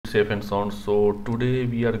safe and sound. So today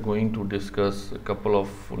we are going to discuss a couple of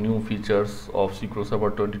new features of SQL Server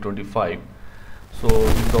 2025. So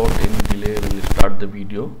without any delay, we will start the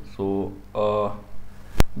video. So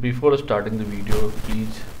before starting the video,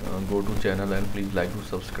 please go to channel and please like to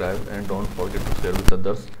subscribe, and don't forget to share with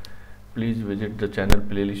others. Please visit the channel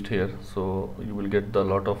playlist here, so you will get the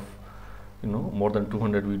lot of more than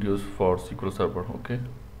 200 videos for SQL Server. Okay,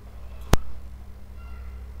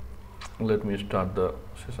 let me start the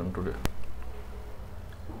session today.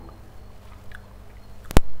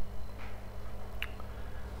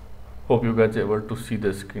 Hope you guys are able to see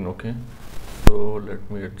the screen. Okay, so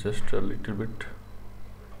let me adjust a little bit.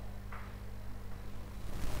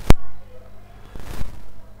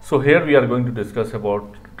 So here we are going to discuss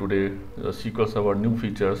about today SQL Server new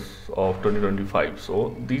features of 2025.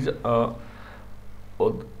 So these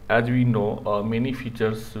as we know, many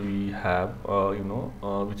features we have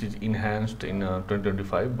which is enhanced in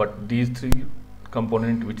 2025, but these three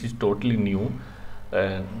component which is totally new,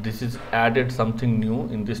 and this is added something new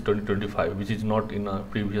in this 2025 which is not in a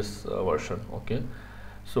previous version. Okay,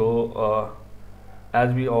 so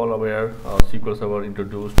as we all aware, SQL Server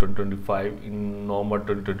introduced 2025 in November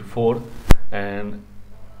 2024, and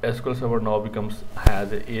SQL Server now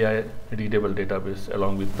has an AI readable database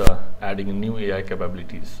along with the adding new AI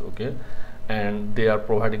capabilities. Okay, and they are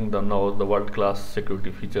providing now the world-class security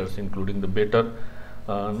features, including the better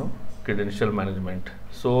credential management.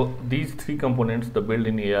 So these three components, the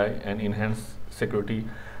built-in AI and enhanced security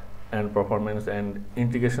and performance, and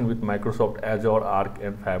integration with Microsoft Azure Arc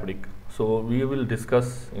and Fabric. So we will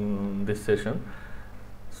discuss in this session.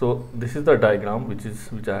 So this is the diagram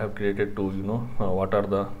which I have created to what are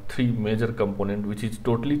the three major components which is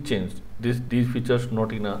totally changed. These features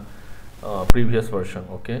not in a previous version.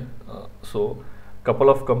 Okay, so couple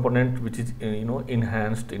of components which is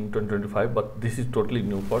enhanced in 2025, but this is totally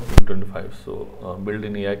new for 2025. So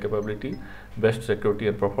built-in AI capability, best security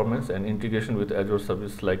and performance, and integration with Azure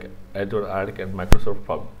service like Azure Arc and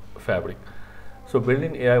Microsoft Fabric. So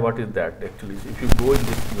built-in AI, what is that actually? So if you go in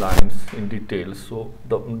these lines in detail, so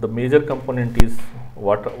the major component is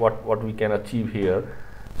what we can achieve here,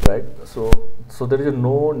 right? So there is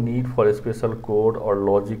no need for a special code or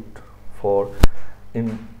logic for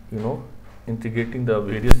integrating the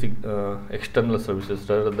various external services,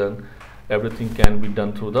 rather than everything can be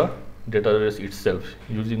done through the database itself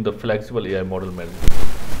using the flexible AI model management.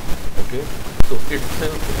 Okay, so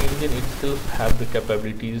engine itself have the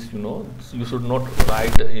capabilities, so you should not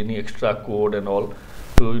write any extra code and all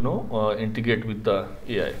to integrate with the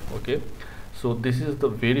AI. Okay, so this is the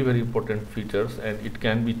very important features, and it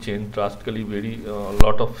can be changed drastically, a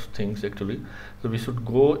lot of things actually. So we should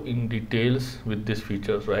go in details with these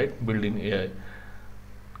features, right? Built-in AI.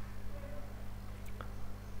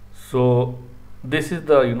 So this is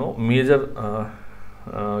the major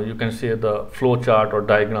you can say the flow chart or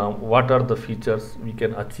diagram. What are the features we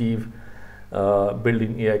can achieve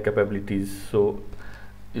built-in AI capabilities? So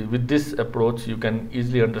with this approach you can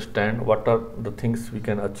easily understand what are the things we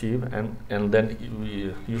can achieve, and then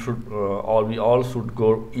we all should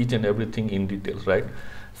go each and everything in details, right?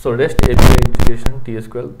 So REST API integration,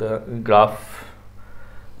 TSQL, the graph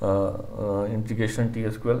integration,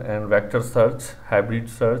 TSQL, and vector search, hybrid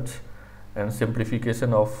search, and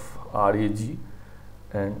simplification of RAG,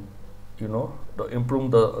 and to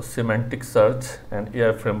improve the semantic search and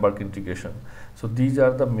AI framework integration. So these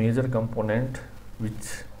are the major component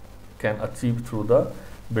which can achieve through the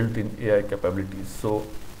built-in AI capabilities. So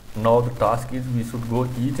now the task is we should go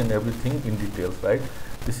each and everything in details, right?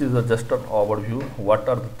 This is just an overview. What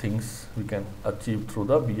are the things we can achieve through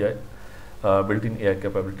the BI built-in AI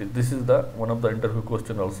capabilities? This is the one of the interview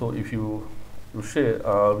question also. If you say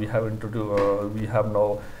we have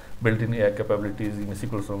now built-in AI capabilities in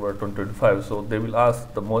SQL Server 2025, so they will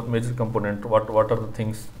ask the major component, what are the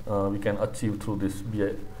things we can achieve through this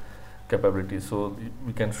BI capabilities. So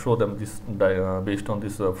we can show them this based on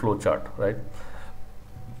this flow chart, right?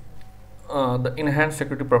 The enhanced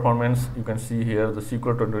security performance, you can see here the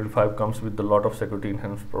SQL 2025 comes with a lot of security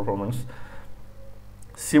enhanced performance.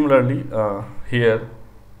 Similarly, here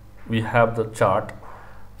we have the chart.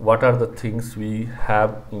 What are the things we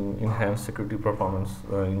have in enhanced security performance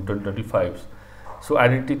in 2025? So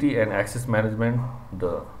identity and access management,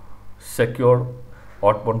 the secure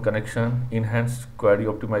outbound connection, enhanced query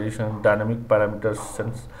optimization, dynamic parameters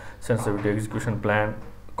sensitivity execution plan,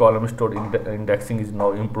 column stored indexing is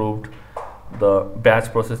now improved, the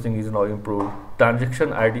batch processing is now improved,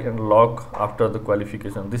 transaction ID and log after the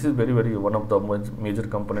qualification. This is very one of the major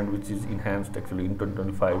component which is enhanced actually in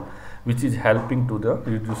 2025, which is helping to the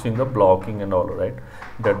reducing the blocking and all, right,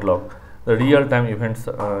 deadlock. the real-time events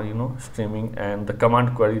streaming, and the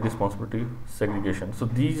command query responsibility segregation. So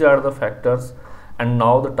these are the factors, and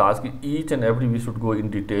now the task, each and every we should go in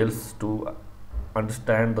details to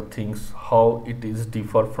understand the things how it is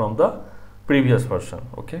differ from the previous version.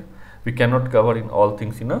 Okay, we cannot cover in all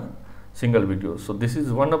things in a single video. So this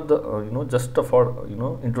is one of the just for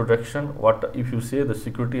introduction. What if you say the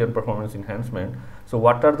security and performance enhancement, so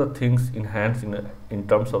what are the things enhanced in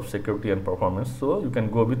terms of security and performance? So you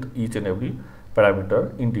can go with each and every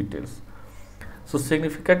parameter in details. So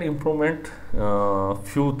significant improvement,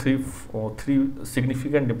 three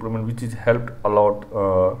significant improvement which is helped a lot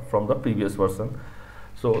from the previous version.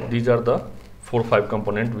 So these are the 4-5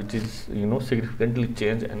 component which is significantly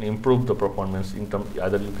change and improve the performance in terms.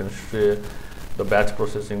 Either you can say the batch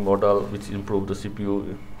processing model which improve the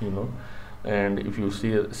CPU, and if you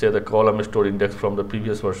say the column store index from the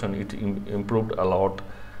previous version, it improved a lot,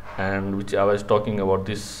 and which I was talking about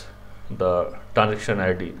this, the transaction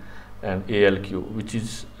ID and ALQ, which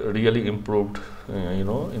is really improved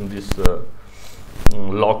in this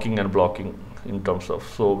locking and blocking in terms of.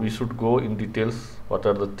 So we should go in details what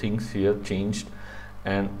are the things here changed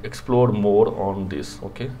and explore more on this.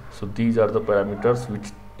 Okay, so these are the parameters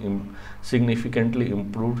which significantly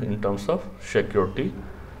improved in terms of security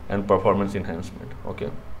and performance enhancement. Okay,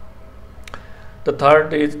 the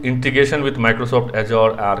third is integration with Microsoft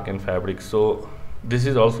Azure, Arc and Fabric. So this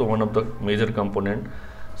is also one of the major component.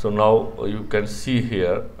 So now you can see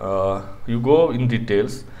here, you go in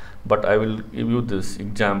details, but I will give you this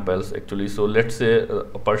examples actually. So let's say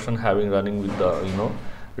a person running with the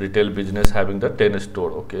retail business having the 10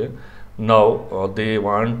 store. Okay, now they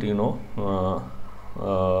want the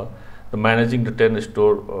managing the 10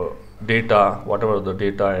 store data, whatever the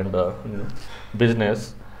data and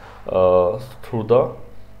business through the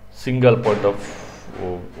single point of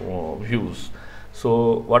views.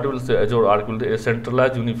 So what will say Azure Arc will be a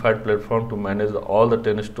centralized unified platform to manage all the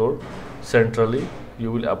 10 store centrally.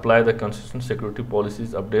 You will apply the consistent security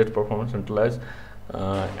policies, update performance, centralized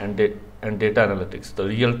and data analytics, the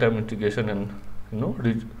real-time integration and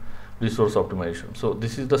resource optimization. So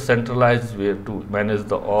this is the centralized way to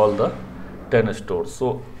manage all the 10 stores.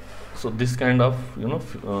 So this kind of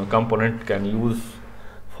component can use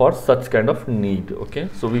for such kind of need. Okay,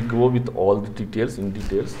 so we go with all the details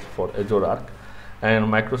for Azure Arc. And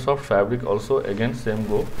Microsoft Fabric also again same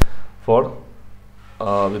go for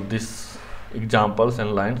with this examples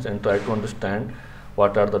and lines, and try to understand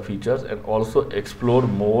what are the features and also explore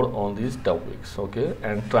more on these topics. Okay,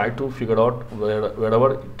 and try to figure out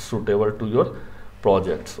wherever it's suitable to your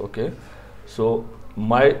projects. Okay, so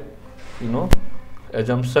my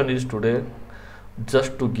assumption is today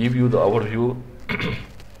just to give you the overview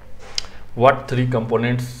what 3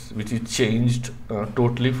 components which is changed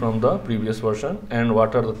totally from the previous version, and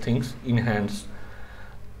what are the things enhanced.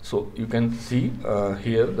 So you can see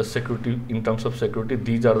here the security, in terms of security,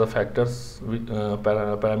 these are the factors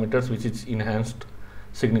parameters which is enhanced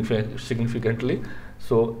significantly.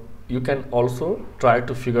 So you can also try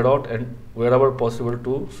to figure out, and wherever possible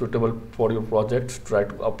to suitable for your projects, try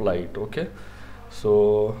to apply it. Okay,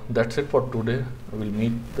 so that's it for today. We'll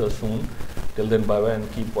meet soon. Till then, bye bye,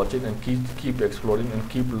 and keep watching and keep exploring and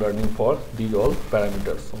keep learning for these all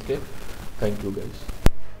parameters. Okay, thank you guys.